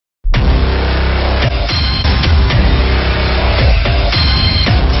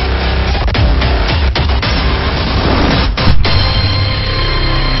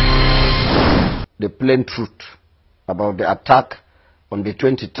plain truth about the attack on the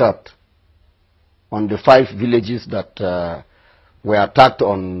 23rd on the 5 villages that were attacked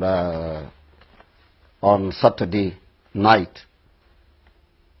on Saturday night.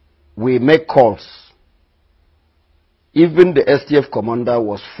 We make calls. Even the STF commander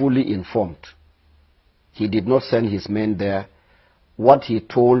was fully informed. He did not send his men there. What he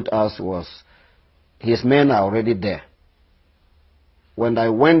told us was his men are already there. When I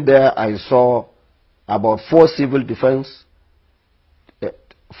went there, I saw about 4 civil defense,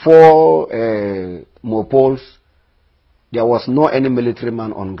 4 mopols. There was no any military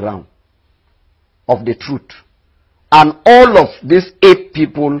man on ground of the truth. And all of these 8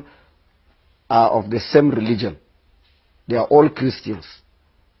 people are of the same religion. They are all Christians.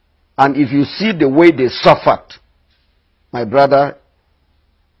 And if you see the way they suffered, my brother,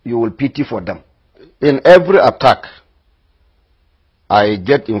 you will pity for them. In every attack, I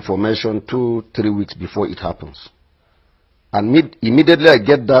get information 2-3 weeks before it happens. And immediately I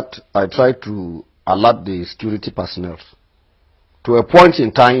get that, I try to alert the security personnel. To a point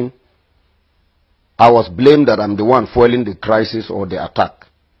in time, I was blamed that I'm the one fueling the crisis or the attack.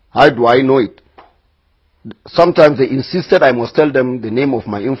 How do I know it? Sometimes they insisted I must tell them the name of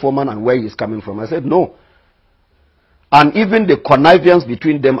my informant and where he's coming from. I said, no. And even the connivance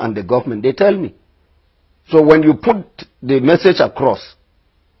between them and the government, they tell me. So when you put the message across,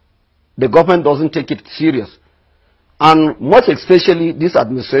 the government doesn't take it serious. And most especially this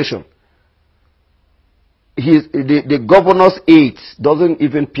administration, the governor's aides doesn't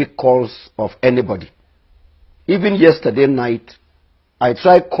even pick calls of anybody. Even yesterday night, I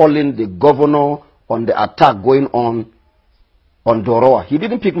tried calling the governor on the attack going on Doroa. He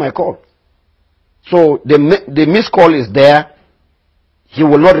didn't pick my call. So the missed call is there. He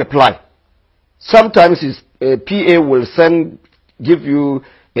will not reply. Sometimes his PA will give you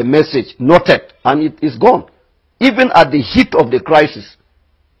a message, noted, and it is gone. Even at the heat of the crisis.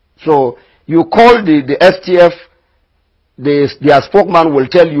 So you call the STF, their spokesman will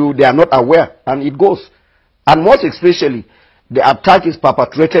tell you they are not aware, and it goes. And most especially, the attack is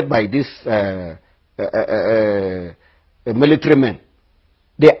perpetrated by these military men.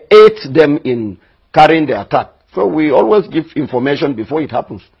 They aid them in carrying the attack. So we always give information before it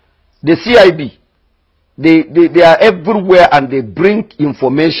happens. The CIB, they are everywhere and they bring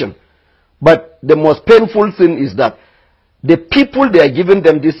information. But the most painful thing is that the people they are giving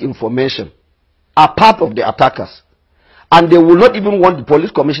them this information are part of the attackers. And they will not even want the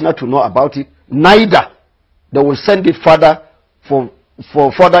police commissioner to know about it. Neither. They will send it further for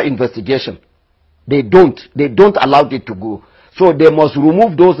further investigation. They don't allow it to go. So they must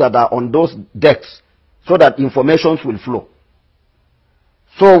remove those that are on those decks so that information will flow.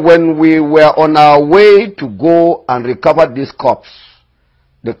 So when we were on our way to go and recover these corpses,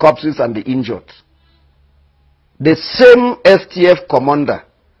 the corpses and the injured, the same STF commander,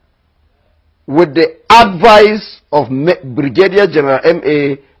 with the advice of Brigadier General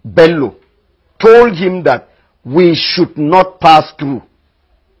M.A. Bello, told him that we should not pass through.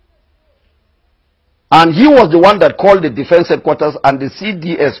 And he was the one that called the defense headquarters, and the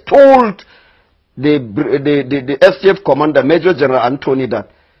CDS told the STF commander, Major General Anthony, that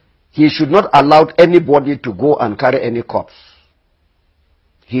he should not allow anybody to go and carry any corpse.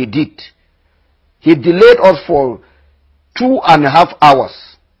 He did. He delayed us for 2.5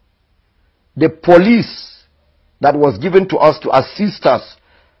 hours. The police that was given to us to assist us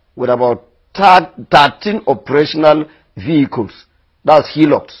with about 13 operational vehicles, that's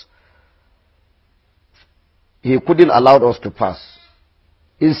Hilux, he couldn't allow us to pass.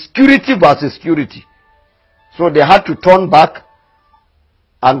 It's security versus security. So they had to turn back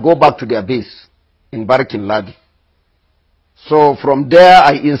and go back to their base in Barikin Ladi. So from there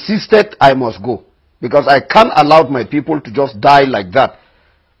I insisted I must go, because I can't allow my people to just die like that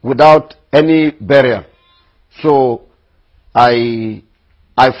without any burial. So I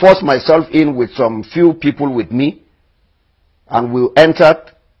forced myself in with some few people with me, and we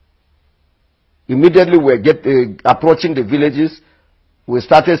entered. Immediately we were approaching the villages. We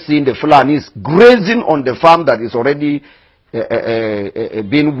started seeing the Fulanis grazing on the farm that is already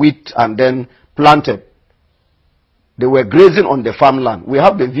been wheat and then planted. They were grazing on the farmland. We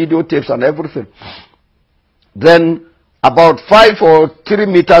have the videotapes and everything. Then about 5 or 3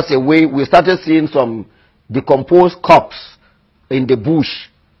 meters away, we started seeing some decomposed corpses in the bush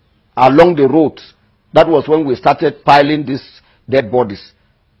along the roads. That was when we started piling these dead bodies.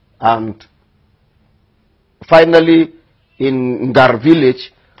 And finally, in Ngar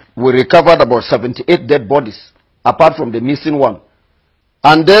village, we recovered about 78 dead bodies, apart from the missing one.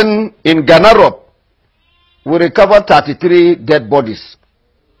 And then in Ganarop, we recovered 33 dead bodies.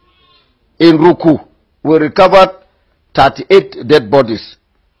 In Ruku, we recovered 38 dead bodies.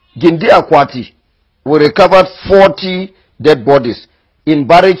 Gindi Akwati, we recovered 40 dead bodies. In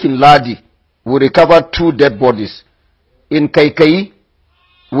Barik in Ladi, we recovered 2 dead bodies. In Kaikai,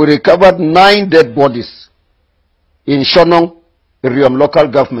 we recovered 9 dead bodies. In Shonong, Iriom local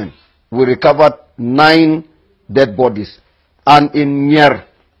government, we recovered 9 dead bodies. And in Nyer,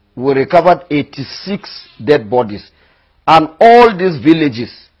 we recovered 86 dead bodies. And all these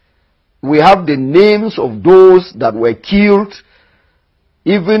villages, we have the names of those that were killed.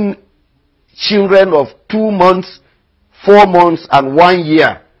 Even children of 2 months, 4 months, and 1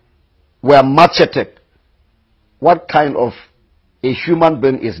 year were macheted. What kind of a human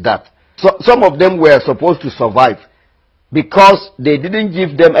being is that? So, some of them were supposed to survive because they didn't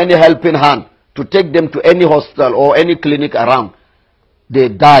give them any helping hand to take them to any hospital or any clinic around. They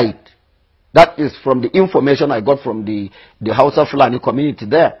died. That is from the information I got from the Hausa Fulani community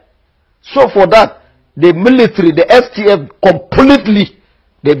there. So for that, the military, the STF completely,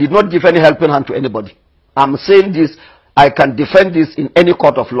 they did not give any helping hand to anybody. I'm saying this, I can defend this in any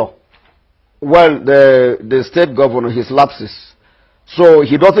court of law. Well, the state governor, his lapses. So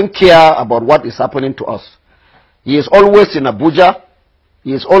he doesn't care about what is happening to us. He is always in Abuja.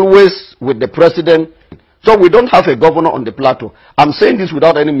 He is always with the president. So we don't have a governor on the plateau. I'm saying this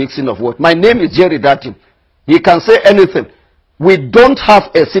without any mixing of words. My name is Jerry Datim. He can say anything. We don't have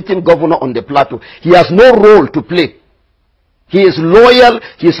a sitting governor on the plateau. He has no role to play. He is loyal.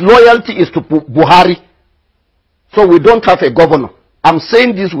 His loyalty is to Buhari. So we don't have a governor. I'm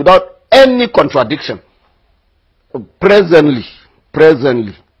saying this without any contradiction. Presently,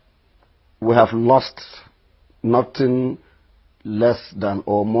 we have lost nothing less than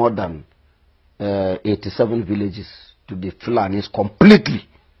or more than 87 villages to the Fulanis completely.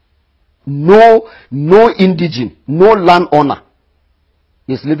 No indigene, no landowner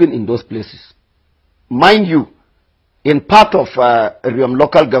is living in those places. Mind you, in part of Iriom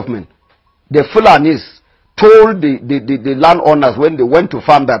local government, the Fulanis told the landowners when they went to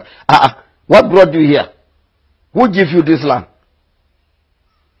farm that, what brought you here? Who gave you this land?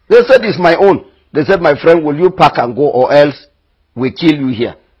 They said, it's my own. They said, my friend, will you pack and go or else we kill you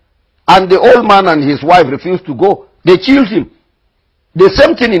here? And the old man and his wife refused to go. They killed him. The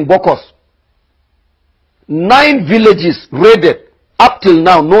same thing in Bokos. 9 villages raided. Up till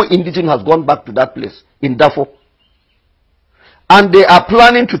now, no indigene has gone back to that place in Dafo. And they are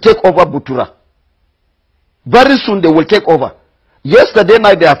planning to take over Butura. Very soon they will take over. Yesterday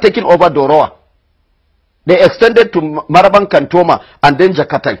night they have taken over Doroa. They extended to Marabang Kantoma and then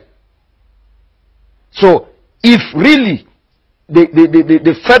Jakatai. So if really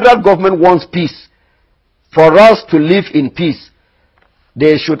the federal government wants peace, for us to live in peace,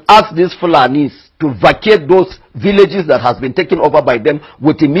 they should ask these Fulanis to vacate those villages that has been taken over by them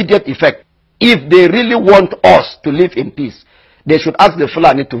with immediate effect. If they really want us to live in peace, they should ask the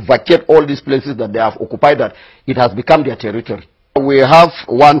Fulani to vacate all these places that they have occupied, that it has become their territory. We have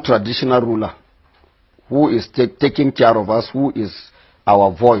one traditional ruler who is taking care of us, who is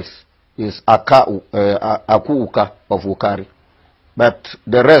our voice, is Aku Uka of Ukari. But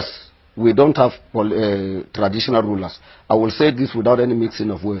the rest, we don't have traditional rulers. I will say this without any mixing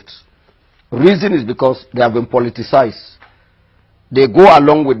of words. Reason is because they have been politicized. They go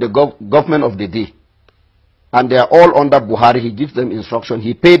along with the government of the day. And they are all under Buhari. He gives them instruction.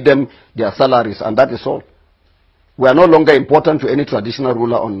 He paid them their salaries, and that is all. We are no longer important to any traditional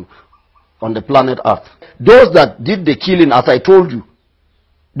ruler on the planet Earth. Those that did the killing, as I told you,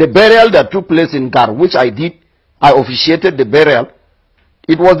 the burial that took place in Gar, which I did, I officiated the burial.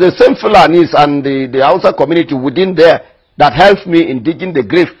 It was the same Fulanis and the Hausa community within there that helped me in digging the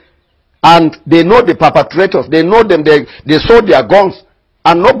grave. And they know the perpetrators. They know them. They saw their guns.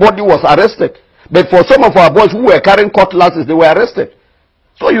 And nobody was arrested. But for some of our boys who were carrying cutlasses, they were arrested.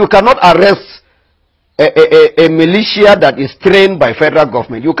 So you cannot arrest a militia that is trained by federal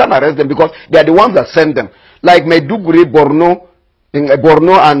government. You can't arrest them because they are the ones that send them. Like Maiduguri, Borno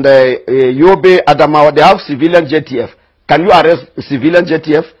and Yobe, Adamawa, they have civilian JTF. Can you arrest civilian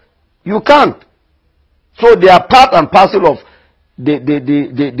JTF? You can't. So they are part and parcel of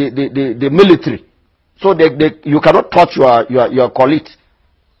the military. So you cannot touch your colleagues.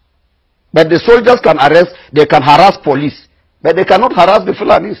 But the soldiers can arrest, they can harass police, but they cannot harass the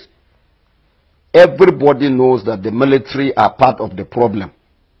Fulanis. Everybody knows that the military are part of the problem.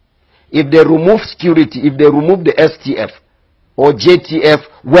 If they remove security, if they remove the STF or JTF,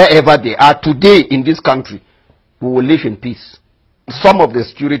 wherever they are today in this country, we will live in peace. Some of the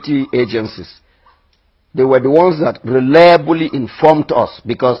security agencies, they were the ones that reliably informed us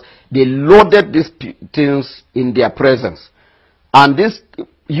because they loaded these things in their presence. And these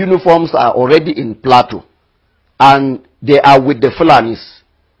uniforms are already in Plateau and they are with the Fulanis,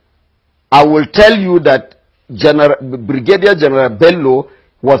 I will tell you that Brigadier General Bello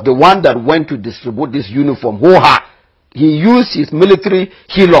was the one that went to distribute this uniform. He used his military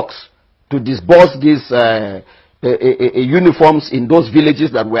hillocks to disburse these uniforms in those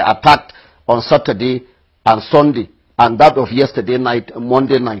villages that were attacked on Saturday and Sunday, and that of yesterday night,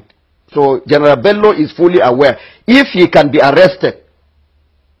 Monday night. So General Bello is fully aware. If he can be arrested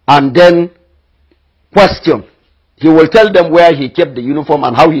and then questioned, he will tell them where he kept the uniform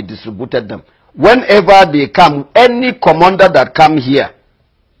and how he distributed them. Whenever they come, any commander that come here,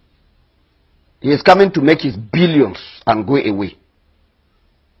 he is coming to make his billions and go away.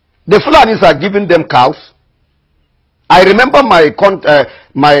 The Fulanis are giving them cows. I remember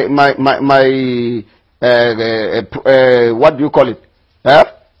what do you call it?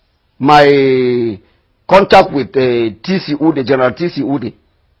 My contact with T.C. Ude, General T.C. Ude.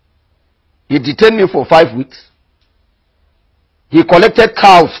 He detained me for 5 weeks. He collected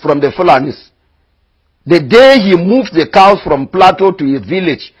cows from the Fulanis. The day he moved the cows from Plateau to his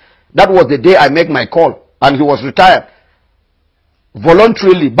village, that was the day I made my call, and he was retired.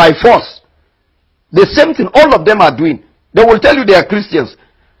 Voluntarily, by force. The same thing all of them are doing. They will tell you they are Christians.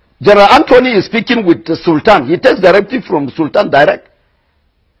 General Anthony is speaking with the Sultan. He takes directive from the Sultan direct.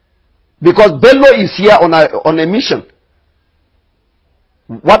 Because Bello is here on a mission.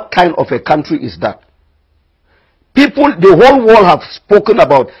 What kind of a country is that? People, the whole world have spoken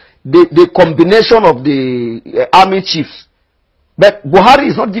about the combination of the army chiefs. But Buhari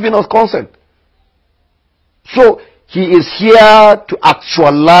is not giving us consent. So he is here to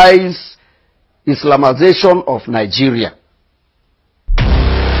actualize Islamization of Nigeria.